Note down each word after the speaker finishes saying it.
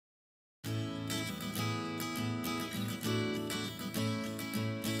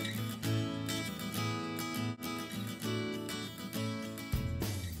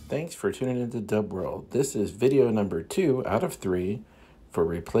Thanks for tuning into Dub World. This is video number 2 out of 3 for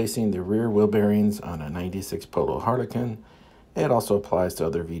replacing the rear wheel bearings on a 96 Polo Harlekin. It also applies to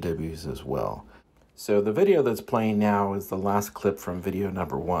other VWs as well. So the video that's playing now is the last clip from video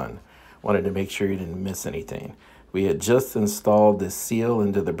number 1. Wanted to make sure you didn't miss anything. We had just installed this seal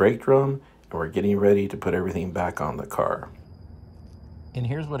into the brake drum and we're getting ready to put everything back on the car. And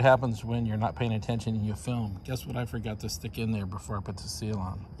here's what happens when you're not paying attention and you film. Guess what I forgot to stick in there before I put the seal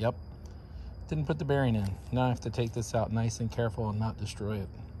on? Yep, didn't put the bearing in. Now I have to take this out nice and careful and not destroy it.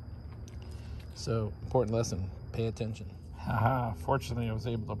 So, important lesson, pay attention. Haha, fortunately I was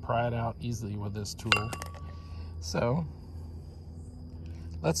able to pry it out easily with this tool. So,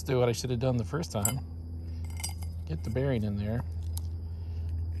 let's do what I should have done the first time. Get the bearing in there,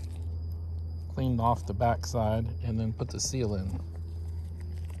 clean off the back side, and then put the seal in.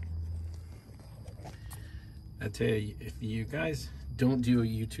 I tell you, if you guys don't do a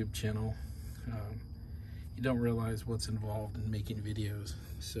YouTube channel, you don't realize what's involved in making videos.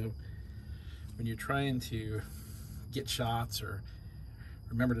 So when you're trying to get shots or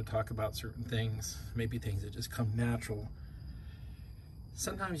remember to talk about certain things, maybe things that just come natural,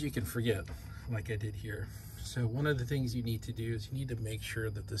 sometimes you can forget, like I did here. So one of the things you need to do is you need to make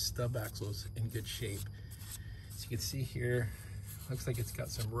sure that the stub axle is in good shape. So you can see here, looks like it's got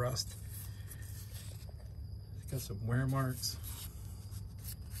some rust. Got some wear marks.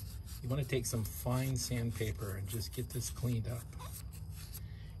 You want to take some fine sandpaper and just get this cleaned up.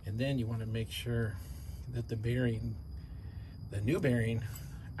 And then you want to make sure that the bearing, the new bearing,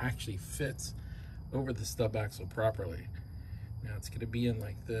 actually fits over the stub axle properly. Now it's going to be in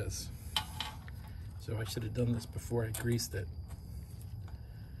like this. So I should have done this before I greased it.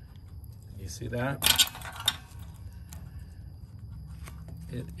 You see that?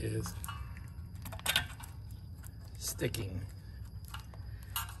 It is sticking.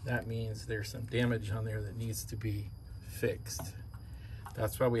 That means there's some damage on there that needs to be fixed.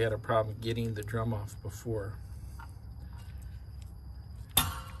 That's why we had a problem getting the drum off before.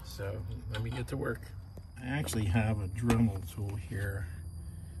 So let me get to work. I actually have a Dremel tool here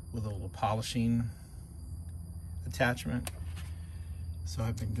with a little polishing attachment. So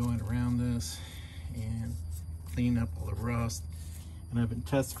I've been going around this and cleaning up all the rust, and I've been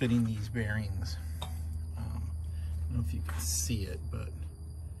test fitting these bearings. I don't know if you can see it, but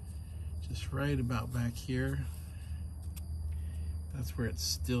just right about back here, that's where it's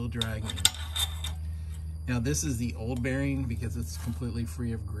still dragging. Now this is the old bearing because it's completely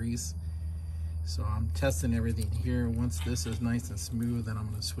free of grease. So I'm testing everything here. Once this is nice and smooth, then I'm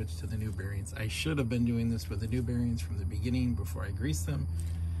going to switch to the new bearings. I should have been doing this with the new bearings from the beginning before I greased them,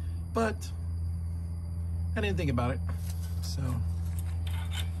 but I didn't think about it. So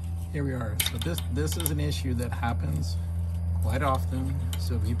here we are. So this is an issue that happens quite often,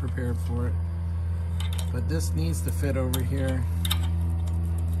 so be prepared for it. But this needs to fit over here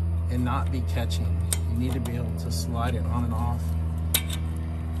and not be catching. You need to be able to slide it on and off.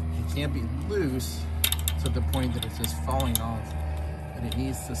 It can't be loose to the point that it's just falling off, but it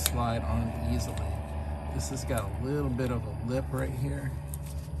needs to slide on easily. This has got a little bit of a lip right here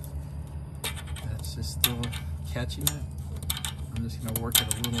that's just still catching it. I'm just going to work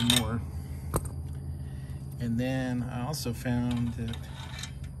it a little more. And then I also found that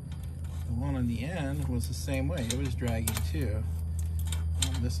the one on the end was the same way. It was dragging too.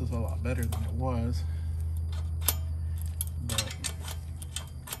 This is a lot better than it was. But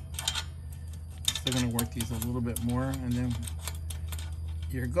I'm still going to work these a little bit more. And then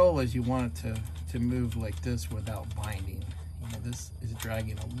your goal is you want it to move like this without binding. You know, this is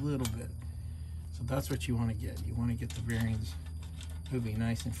dragging a little bit. So that's what you want to get. You want to get the bearings moving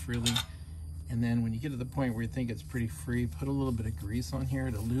nice and freely. And then when you get to the point where you think it's pretty free, put a little bit of grease on here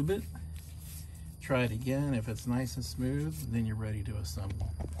to lube it. Try it again. If it's nice and smooth, then you're ready to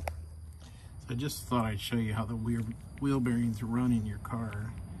assemble. So I just thought I'd show you how the wheel bearings run in your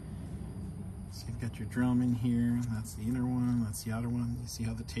car. So you've got your drum in here. That's the inner one. That's the outer one. You see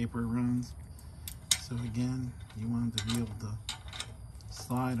how the taper runs? So again, you want them to be able to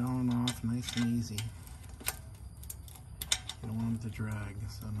slide on and off nice and easy. You don't want them to drag,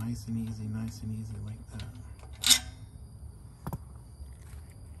 so nice and easy like that.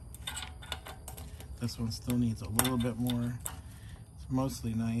 This one still needs a little bit more. It's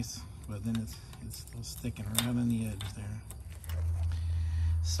mostly nice, but then it's still sticking right on the edge there.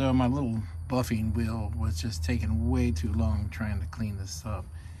 So my little buffing wheel was just taking way too long trying to clean this up.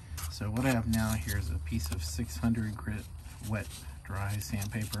 So what I have now here is a piece of 600 grit wet dry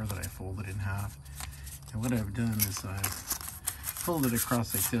sandpaper that I folded in half. And what I've done is I've pulled it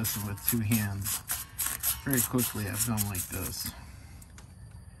across like this, and with two hands, very quickly I've gone like this.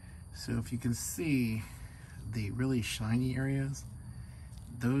 So if you can see the really shiny areas,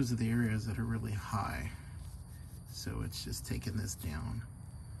 those are the areas that are really high. So it's just taking this down.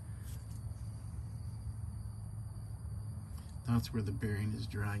 That's where the bearing is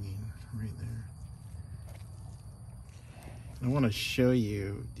dragging, right there. I want to show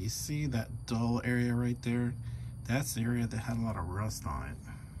you, do you see that dull area right there? That's the area that had a lot of rust on it.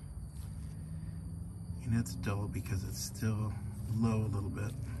 And it's dull because it's still low a little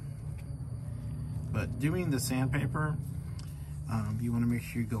bit. But doing the sandpaper, you want to make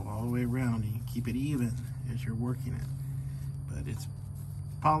sure you go all the way around and you keep it even as you're working it. But it's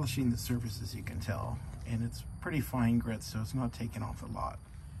polishing the surfaces, you can tell. And it's pretty fine grit, so it's not taking off a lot.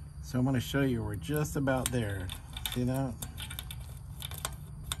 So I'm going to show you, we're just about there. See that?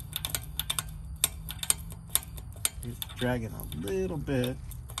 It's dragging a little bit,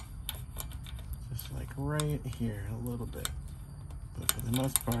 just like right here, a little bit. But for the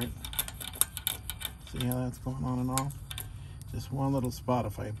most part, see how that's going on and off? Just one little spot.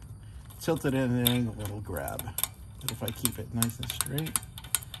 If I tilt it in an angle, it'll grab. But if I keep it nice and straight,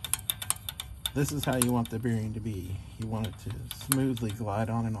 this is how you want the bearing to be. You want it to smoothly glide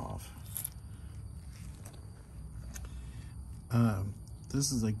on and off.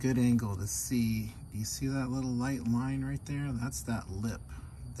 This is a good angle to see. Do you see that little light line right there? That's that lip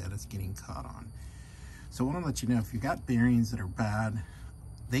that it's getting caught on. So I want to let you know, if you got bearings that are bad,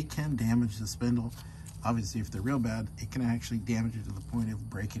 they can damage the spindle. Obviously, if they're real bad, it can actually damage it to the point of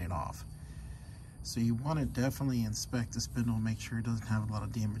breaking it off. So you want to definitely inspect the spindle, make sure it doesn't have a lot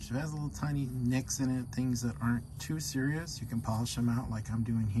of damage. If it has little tiny nicks in it, things that aren't too serious, you can polish them out like I'm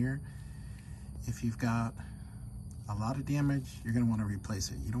doing here. If you've got a lot of damage, you're going to want to replace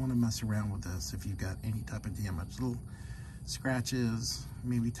it. You don't want to mess around with this if you've got any type of damage. Little scratches,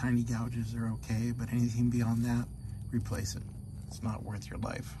 maybe tiny gouges are okay, but anything beyond that, replace it. It's not worth your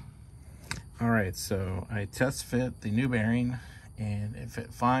life. All right, so I test fit the new bearing and it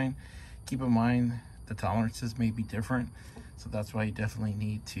fit fine. Keep in mind the tolerances may be different, so that's why you definitely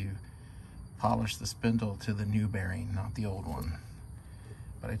need to polish the spindle to the new bearing, not the old one.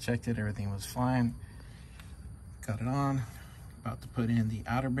 But I checked it, everything was fine. Got it on, about to put in the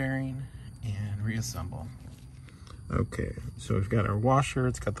outer bearing and reassemble. Okay, so we've got our washer.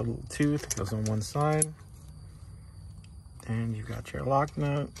 It's got the little tooth, it goes on one side. And you've got your lock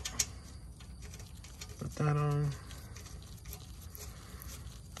nut. Put that on.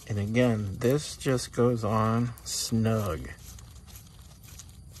 And again, this just goes on snug.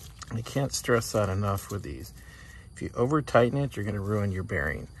 I can't stress that enough with these. If you over tighten it, you're gonna ruin your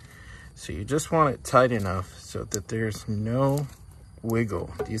bearing. So you just want it tight enough so that there's no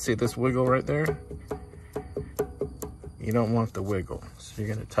wiggle. Do you see this wiggle right there? You don't want the wiggle. So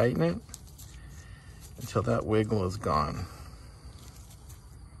you're gonna tighten it until that wiggle is gone.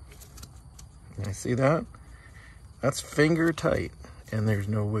 You see that? That's finger tight and there's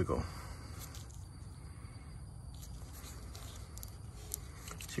no wiggle.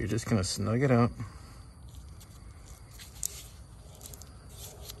 So you're just gonna snug it up.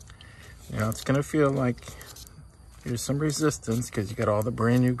 Now it's gonna feel like there's some resistance because you got all the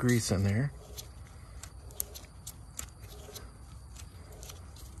brand new grease in there.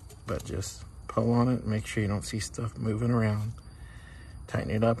 But just pull on it, make sure you don't see stuff moving around.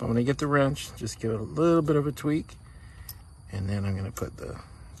 Tighten it up. I'm gonna get the wrench, just give it a little bit of a tweak. And then I'm gonna put the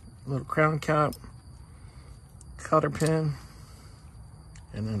little crown cap, cotter pin,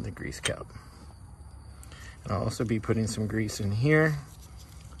 and then the grease cap. And I'll also be putting some grease in here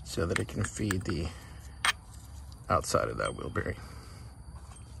so that it can feed the outside of that wheel bearing.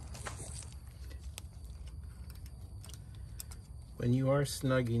 When you are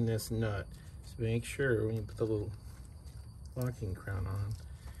snugging this nut, just make sure when you put the little locking crown on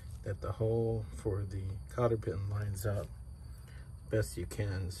that the hole for the cotter pin lines up best you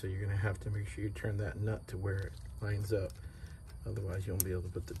can. So you're going to have to make sure you turn that nut to where it lines up, otherwise you won't be able to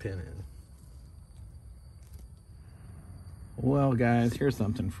put the pin in. Well guys, here's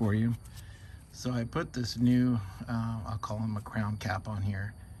something for you. So I put this new, I'll call him a crown cap on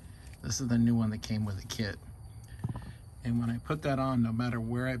here. This is the new one that came with the kit. And when I put that on, no matter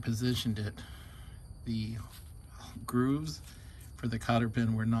where I positioned it, the grooves for the cotter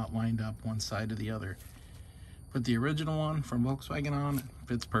pin were not lined up one side to the other. Put the original one from Volkswagen on, it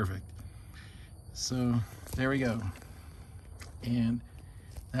fits perfect. So there we go. And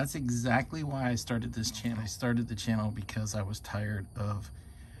that's exactly why I started this channel. I started the channel because I was tired of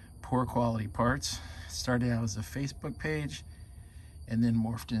poor quality parts. It started out as a Facebook page and then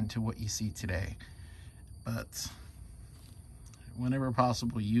morphed into what you see today. But whenever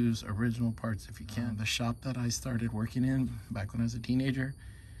possible, use original parts if you can. The shop that I started working in back when I was a teenager,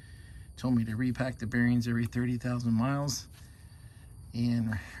 told me to repack the bearings every 30,000 miles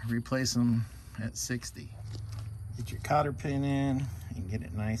and replace them at 60. Get your cotter pin in and get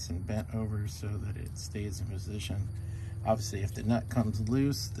it nice and bent over so that it stays in position. Obviously, if the nut comes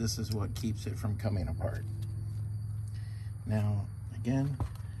loose, this is what keeps it from coming apart. Now, again,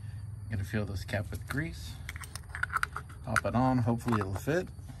 I'm gonna fill this cap with grease, pop it on, hopefully it'll fit.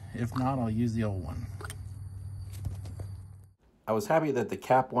 If not, I'll use the old one. I was happy that the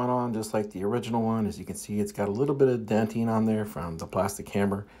cap went on just like the original one. As you can see, it's got a little bit of denting on there from the plastic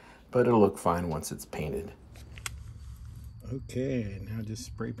hammer, but it'll look fine once it's painted. Okay, now just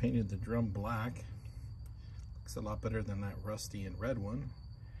spray painted the drum black. Looks a lot better than that rusty and red one.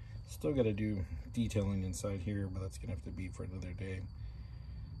 Still got to do detailing inside here, but that's gonna have to be for another day.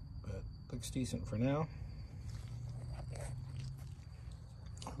 But looks decent for now.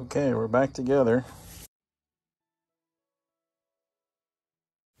 Okay, we're back together.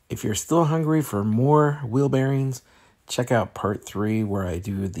 If you're still hungry for more wheel bearings, check out part 3 where I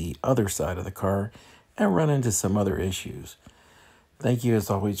do the other side of the car and run into some other issues. Thank you as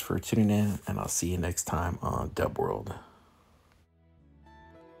always for tuning in, and I'll see you next time on Dub World.